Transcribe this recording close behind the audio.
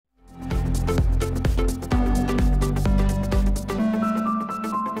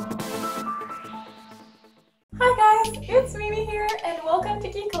it's Mimi here and welcome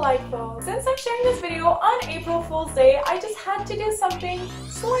to Geeklightful. Since I'm sharing this video on April Fool's Day, I just had to do something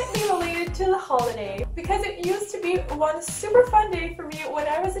slightly related to the holiday because it used to be one super fun day for me when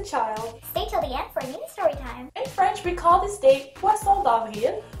I was a child. Stay till the end for a mini story time. In French, we call this day Poisson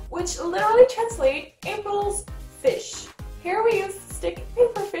d'Avril, which literally translates April's fish. Here we used to stick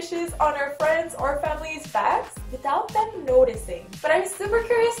paper fishes on our friends' or family's backs without them noticing. But I'm super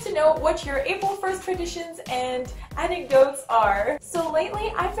curious to know what your April 1st traditions and anecdotes are. So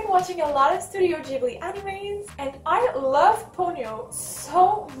lately I've been watching a lot of Studio Ghibli animes and I love Ponyo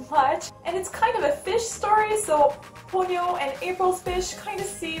so much. And it's kind of a fish story, so Ponyo and April's fish kind of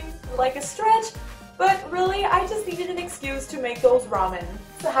seem like a stretch. But really, I just needed an excuse to make those ramen.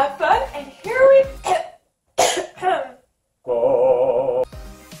 So have fun, and here we go!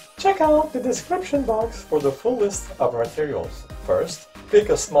 Check out the description box for the full list of materials. First, pick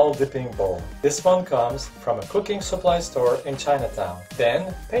a small dipping bowl. This one comes from a cooking supply store in Chinatown.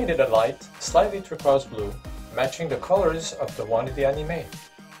 Then, paint it a light, slightly turquoise blue, matching the colors of the one in the anime.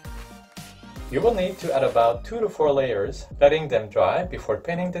 You will need to add about 2 to 4 layers, letting them dry before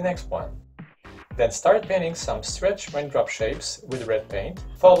painting the next one. Then start painting some stretch raindrop shapes with red paint,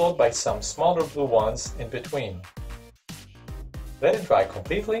 followed by some smaller blue ones in between. Let it dry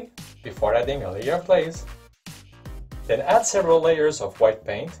completely before adding a layer of glaze. Then add several layers of white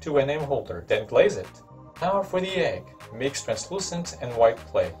paint to a name holder, then glaze it. Now for the egg, mix translucent and white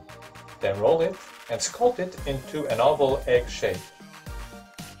clay. Then roll it and sculpt it into an oval egg shape.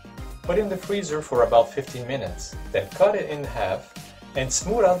 Put in the freezer for about 15 minutes, then cut it in half and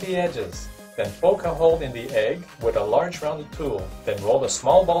smooth out the edges. Then poke a hole in the egg with a large rounded tool. Then roll a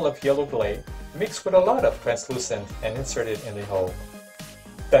small ball of yellow clay, mix with a lot of translucent and insert it in the hole.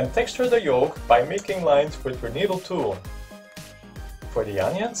 Then texture the yolk by making lines with your needle tool. For the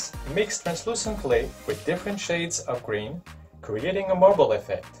onions, mix translucent clay with different shades of green, creating a marble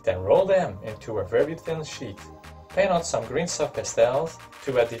effect. Then roll them into a very thin sheet. Paint on some green soft pastels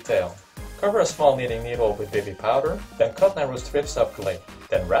to add detail. Cover a small kneading needle with baby powder, then cut narrow strips of clay.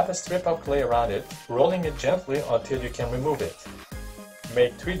 Then wrap a strip of clay around it, rolling it gently until you can remove it.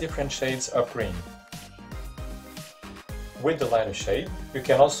 Make 3 different shades of green. With the lighter shade, you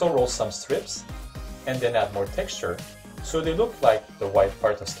can also roll some strips and then add more texture so they look like the white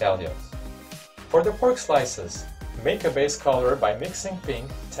part of scallions. For the pork slices, make a base color by mixing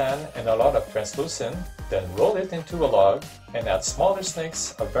pink, tan and a lot of translucent, then roll it into a log and add smaller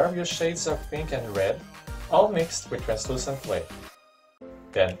snakes of various shades of pink and red, all mixed with translucent clay.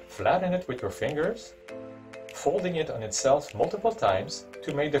 Then flatten it with your fingers, folding it on itself multiple times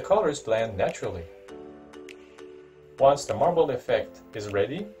to make the colors blend naturally. Once the marble effect is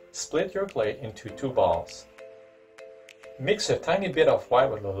ready, split your clay into 2 balls. Mix a tiny bit of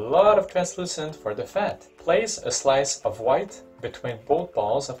white with a lot of translucent for the fat. Place a slice of white between both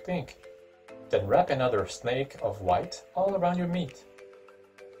balls of pink. Then wrap another snake of white all around your meat.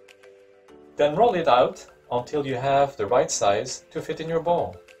 Then roll it out until you have the right size to fit in your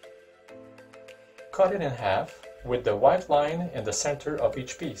bowl. Cut it in half with the white line in the center of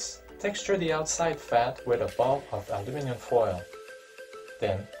each piece. Texture the outside fat with a ball of aluminum foil.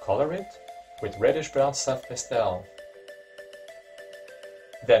 Then color it with reddish-brown soft pastel.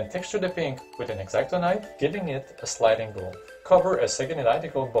 Then texture the pink with an Exactoknife, giving it a slight angle. Cover a second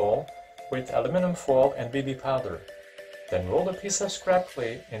identical bowl with aluminum foil and baby powder. Then roll a piece of scrap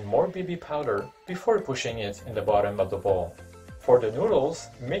clay in more baby powder before pushing it in the bottom of the bowl. For the noodles,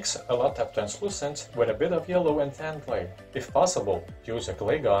 mix a lot of translucent with a bit of yellow and tan clay. If possible, use a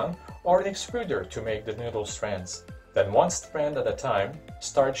clay gun or an extruder to make the noodle strands. Then one strand at a time,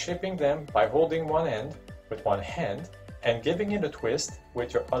 start shaping them by holding one end with one hand and giving it a twist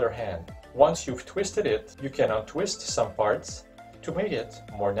with your other hand. Once you've twisted it, you can untwist some parts to make it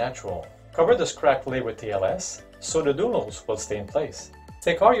more natural. Cover the scrap clay with TLS so the noodles will stay in place.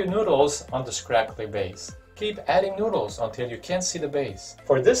 Take all your noodles on the scrap clay base. Keep adding noodles until you can't see the base.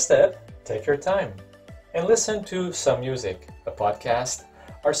 For this step, take your time and listen to some music, a podcast,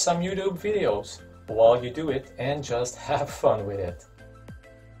 or some YouTube videos while you do it and just have fun with it.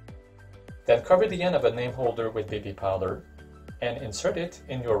 Then cover the end of a name holder with baby powder and insert it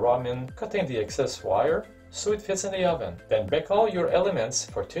in your ramen, cutting the excess wire so it fits in the oven. Then bake all your elements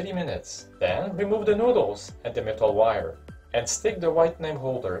for 30 minutes. Then remove the noodles and the metal wire and stick the white name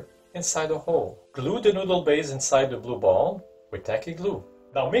holder inside the hole. Glue the noodle base inside the blue ball with tacky glue.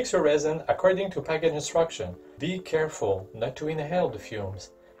 Now mix your resin according to package instruction. Be careful not to inhale the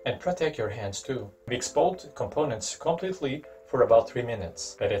fumes and protect your hands too. Mix both components completely for about 3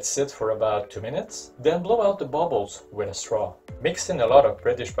 minutes. Let it sit for about 2 minutes, then blow out the bubbles with a straw. Mix in a lot of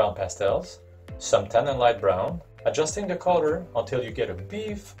reddish brown pastels, some tan and light brown, adjusting the color until you get a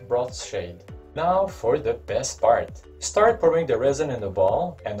beef broth shade. Now for the best part. Start pouring the resin in the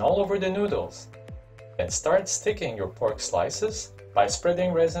bowl and all over the noodles. Then start sticking your pork slices by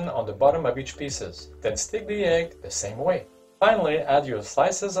spreading resin on the bottom of each pieces. Then stick the egg the same way. Finally, add your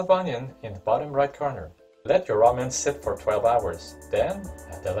slices of onion in the bottom right corner. Let your ramen sit for 12 hours. Then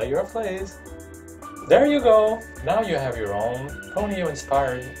add a layer of glaze. There you go! Now you have your own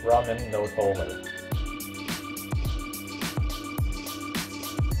Ponyo-inspired ramen note holder.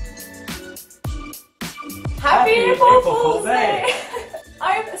 Happy April Fool's Day!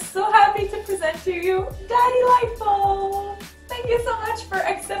 I'm so happy to present to you Geeklightful! Thank you so much for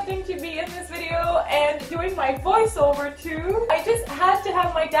accepting to be in this video and doing my voiceover too. I just had to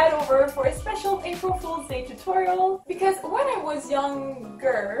have my dad over for a special April Fool's Day tutorial because when I was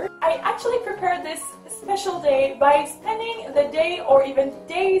younger, I actually prepared this special day by spending the day or even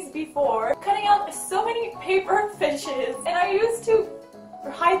days before cutting out so many paper fishes, and I used to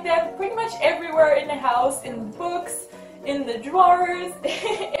hide them pretty much everywhere in the house, in books, in the drawers,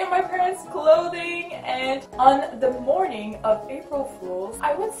 in my parents' clothing, and on the morning of April Fools,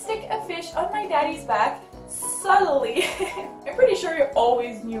 I would stick a fish on my daddy's back subtly. I'm pretty sure you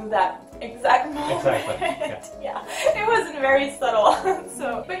always knew that exact moment. Exactly. Yeah, it wasn't very subtle.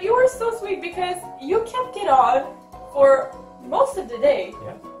 But you were so sweet because you kept it on for most of the day.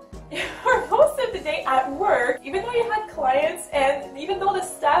 Yeah. For most of the day at work, even though you had clients and even though the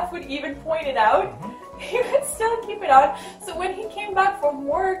staff would even point it out, he would still keep it on. So when he came back from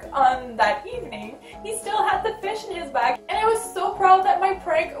work on that evening, he still had the fish in his bag, and I was so proud that my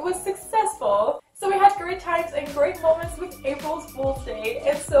prank was successful. So we had great times and great moments with April Fool's Day,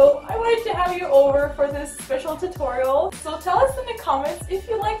 and so I wanted to have you over for this special tutorial. So tell us in the comments if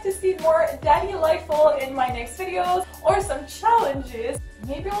you'd like to see more Geeklightful in my next videos or some challenges.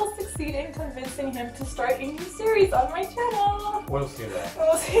 Maybe I'll succeed in convincing him to start a new series on my channel. We'll see that.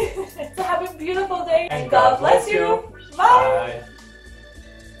 We'll see. So have a beautiful day And God bless you. Bye.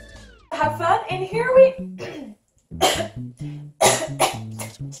 Bye. Have fun, and here we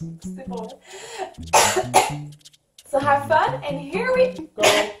So have fun, and here we Go.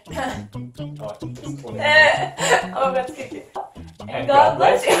 oh, that's cute. And God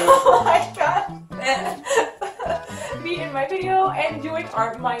bless you. Oh my God. Be in my video and doing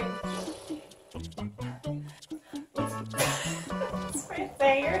my what's my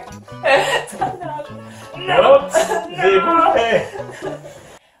finger? No. Notes.